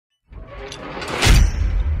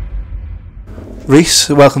Reece,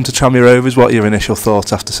 welcome to Tranmere Rovers. What are your initial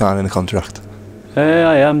thoughts after signing the contract?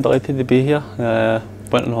 I am delighted to be here.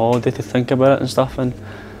 Went on holiday to think about it and stuff, and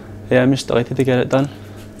yeah, I'm just delighted to get it done.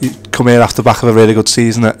 You come here after the back of a really good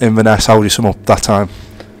season at Inverness. How would you sum up that time?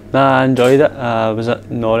 Nah, I enjoyed it. I was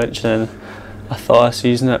at Norwich and I thought a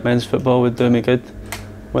season at men's football would do me good.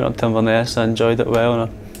 Went up to Inverness, I enjoyed it well,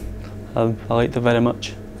 and I liked it very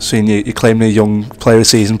much. Seeing you claim the Young Player of the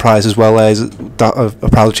Season prize as well, is that a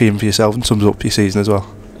proud achievement for yourself and sums up your season as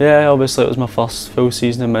well? Yeah, obviously it was my first full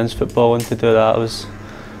season in men's football, and to do that was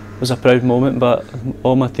a proud moment, but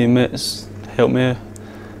all my teammates helped me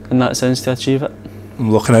in that sense to achieve it. I'm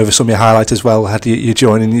looking over some of your highlights as well. Had you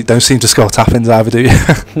joining, you don't seem to score tap-ins either, do you?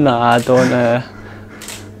 Nah, I don't.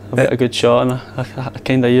 I've got a good shot and I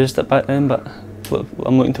kind of used it back then, but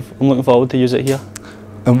I'm looking forward to use it here.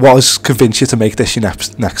 And what has convinced you to make this your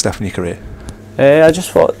next step in your career? I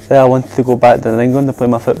just thought I wanted to go back to England to play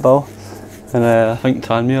my football, and I think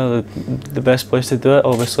Tranmere the best place to do it.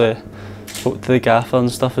 Obviously, spoke to the gaffer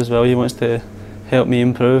and stuff as well. He wants to help me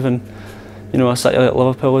improve, and you know, a city like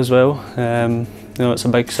Liverpool as well. You know, it's a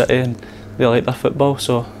big city and they like their football,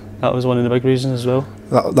 so that was one of the big reasons as well.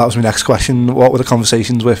 That was my next question. What were the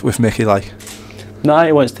conversations with Mickey like? Nah,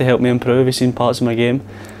 he wants to help me improve. He's seen parts of my game.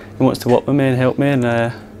 He wants to work with me and help me, and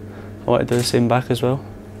I want to do the same back as well.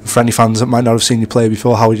 For any fans that might not have seen you play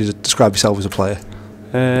before, how would you describe yourself as a player?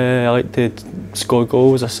 I like to score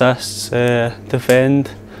goals, assists,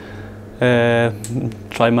 defend,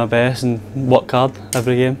 try my best and work hard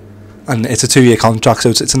every game. And it's a 2-year contract, so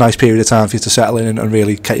it's a nice period of time for you to settle in and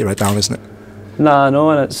really get your head down, isn't it? Nah,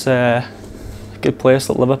 no, and it's a good place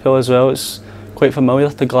like Liverpool as well. It's quite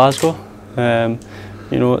familiar to Glasgow.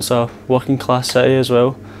 You know, it's a working class city as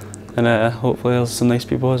well, and hopefully there's some nice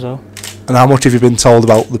people as well. And how much have you been told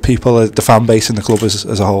about the people, the fan base in the club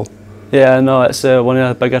as a whole? Yeah, no, it's one of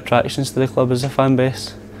the big attractions to the club is the fan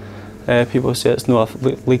base. People say it's not a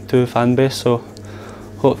League 2 fan base, so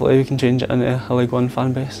hopefully we can change it into a League 1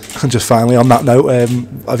 fan base. And just finally on that note,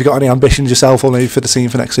 have you got any ambitions yourself or maybe for the team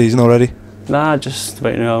for next season already? Nah, just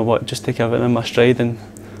right now, just take everything in my stride, and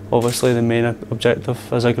obviously the main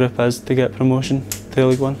objective as a group is to get promotion to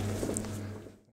League 1.